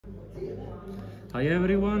Hi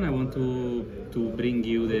everyone, I want to bring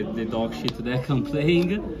you the dog shit deck I'm playing.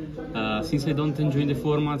 Since I don't enjoy the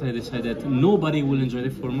format, I decided that nobody will enjoy the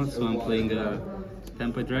format, so I'm playing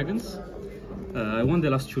Tenpai Dragons. I won the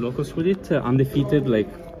last 2 locals with it, undefeated, like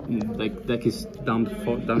deck is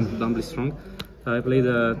dumbly strong. I played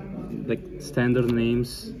like standard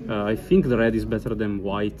names. I think the red is better than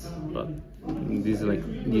white, but this is like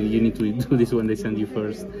you need to do this when they send you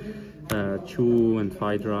first. Chu and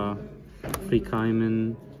Phaedra, free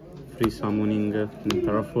Kaimen, free summoning and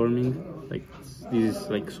terraforming. Like this is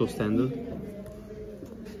like so standard.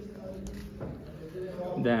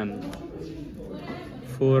 Then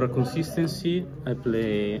for consistency, I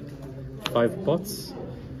play 5 pots.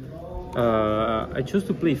 I chose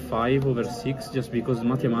to play 5 over 6 just because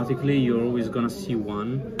mathematically you're always gonna see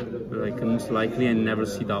 1, like most likely, and never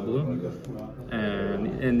see double.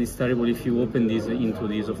 And it's terrible if you open this into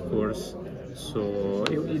this, of course. So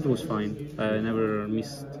it was fine. I never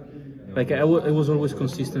missed. Like I was always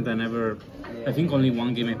consistent. I think only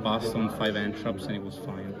 1 game I passed on 5 entraps and it was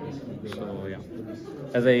fine. So yeah.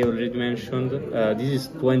 As I already mentioned, this is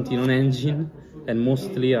 20 non-engine and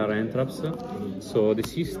mostly are entraps. So the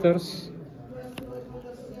sisters,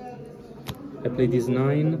 I play this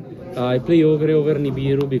 9. I play Ogre over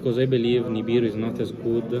Nibiru because I believe Nibiru is not as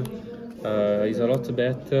good. It's a lot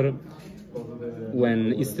better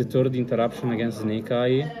when it's the 3rd interruption against Snake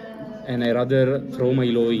Eye, and I rather throw my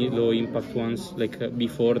low impact ones like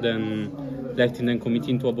before than letting them commit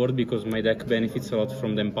into a board, because my deck benefits a lot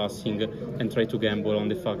from them passing and try to gamble on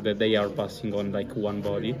the fact that they are passing on like 1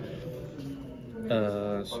 body.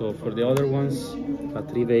 So for the other ones, a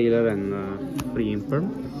 3 Veiler and 3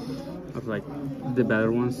 Imperm are like the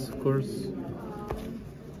better ones, of course.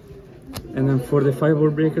 And then for the 5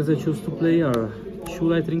 board breakers I choose to play are 2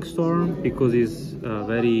 Lightning Storm because it's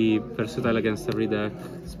very versatile against every deck.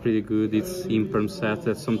 It's pretty good. It's Imperm set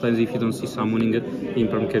that sometimes if you don't see summoning it,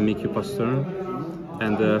 Imperm can make you pass turn.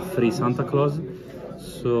 And 3 Santa Claus.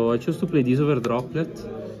 So I chose to play this over Droplet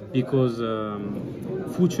because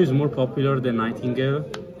Fucho is more popular than Nightingale,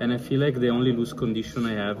 and I feel like the only loose condition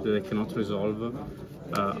I have that I cannot resolve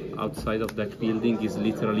outside of deck building is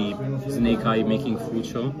literally Snake Eye making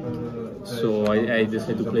Fucho. So I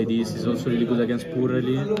decided to play this. It's also really good against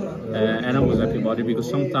Purely, and I was happy about it because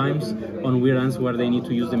sometimes on weird hands where they need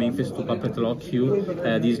to use the main phase to puppet lock you,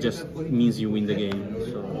 this just means you win the game.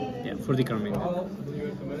 So yeah, for the Carmine deck.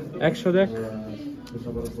 Extra deck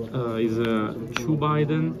is 2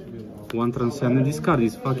 Biden, 1 Transcendent. This card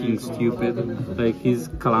is fucking stupid. Like his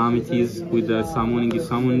calamities with the summoning. His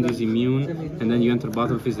summoning is immune, and then you enter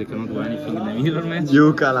battle phase, they cannot do anything in the mirror match.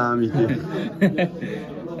 You calamity.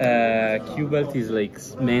 Q-Belt is like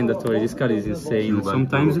mandatory. This card is insane.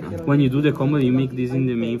 Sometimes when you do the combo, you make this in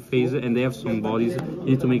the main phase, and they have some bodies.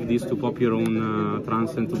 You need to make this to pop your own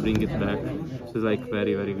Transcend to bring it back. So it's like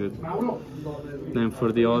very, very good. Then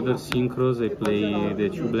for the other synchros, I play the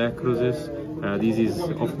 2 Black Roses. This is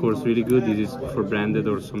of course really good. This is for branded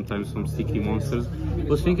or sometimes some sticky monsters. I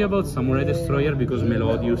was thinking about Samurai Destroyer because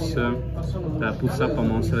Melodius puts up a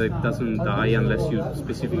monster that doesn't die unless you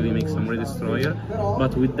specifically make Samurai Destroyer.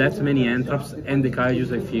 But with that many entraps and the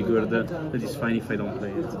Kaijus, I figured that it's fine if I don't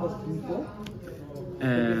play it.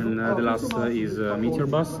 And the last is Meteor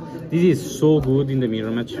Bus. This is so good in the mirror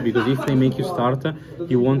match because if they make you start,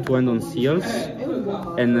 you want to end on Seals,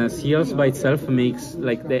 and Seals by itself makes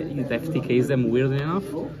like the FTKs them weird enough.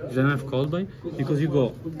 You don't have called by because you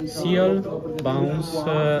go Seal, bounce,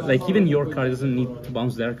 like even your card doesn't need to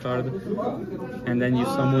bounce their card, and then you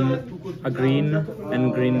summon a green,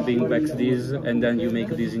 and green bring back this, and then you make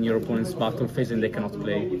this in your opponent's battle phase, and they cannot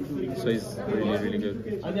play. So it's really, really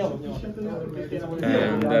good.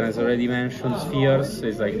 And then, as already mentioned, Spheres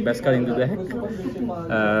is like best card in the deck.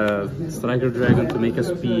 Striker Dragon to make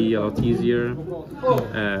SP a lot easier. 2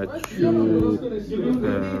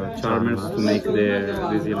 Charmers to make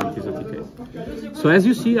the Zealand TK. So as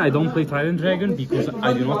you see, I don't play Trident Dragon because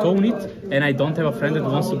I do not own it, and I don't have a friend that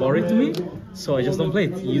wants to borrow it to me. So I just don't play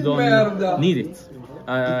it. You don't need it.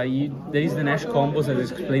 There is the Nash combos that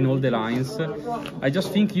explain all the lines. I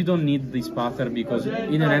just think you don't need this pattern because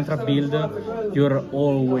in an entrap build you're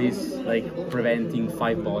always like preventing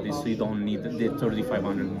 5 bodies, so you don't need the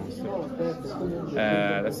 3500 monster.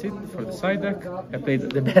 That's it for the side deck. I played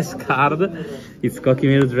the best card. It's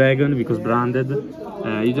Kokimeru Dragon because branded.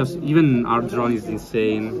 Even art drawn is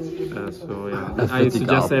insane. So yeah, I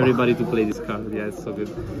suggest everybody to play this card. Yeah, it's so good.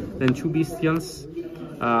 Then 2 Bestials.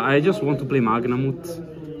 I just want to play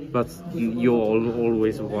Magnamut but you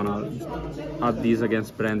always wanna add these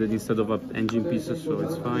against branded instead of engine pieces, so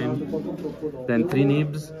it's fine. Then 3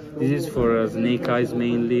 nibs. This is for Snake Eyes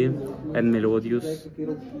mainly, and Melodius.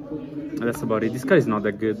 That's about it. This car is not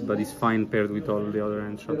that good, but it's fine paired with all the other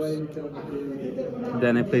entraps.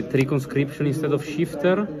 Then I played 3 Conscription instead of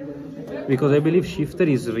Shifter, because I believe Shifter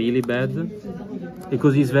is really bad,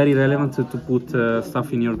 because it's very relevant to put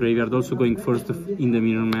stuff in your graveyard, also going first in the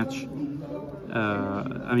mirror match.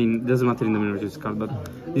 I mean, doesn't matter in the mirror match card, but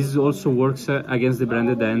this also works against the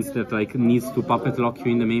branded ends that like needs to puppet lock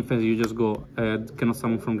you in the main phase. You just go cannot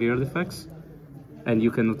summon from graveyard effects, and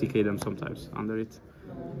you cannot TK them sometimes under it.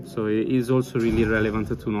 So it is also really relevant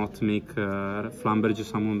to not make Flamberge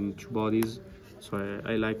summon 2 bodies. So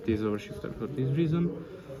I like this over Shifter for this reason.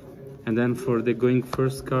 And then for the going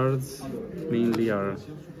first cards, mainly are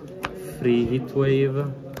free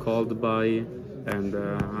Heatwave, Called By, and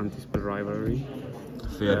Anti-Spell Rivalry.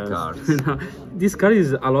 Fair cards. This card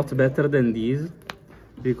is a lot better than these,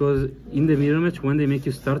 because in the mirror match, when they make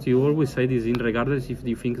you start, you always say this in, regardless if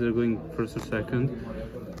you think they're going first or second.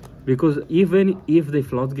 Because even if they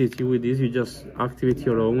floodgate you with this, you just activate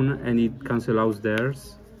your own and it cancels out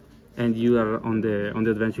theirs. And you are on the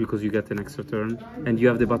advantage because you get an extra turn, and you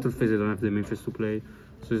have the battle phase. I don't have the main phase to play,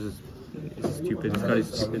 so it's stupid. This card is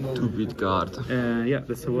stupid. Stupid card. Yeah,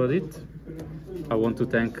 that's about it. I want to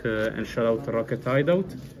thank and shout out Rocket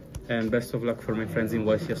Hideout, and best of luck for my friends in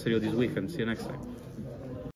YCSRO this weekend. See you next time.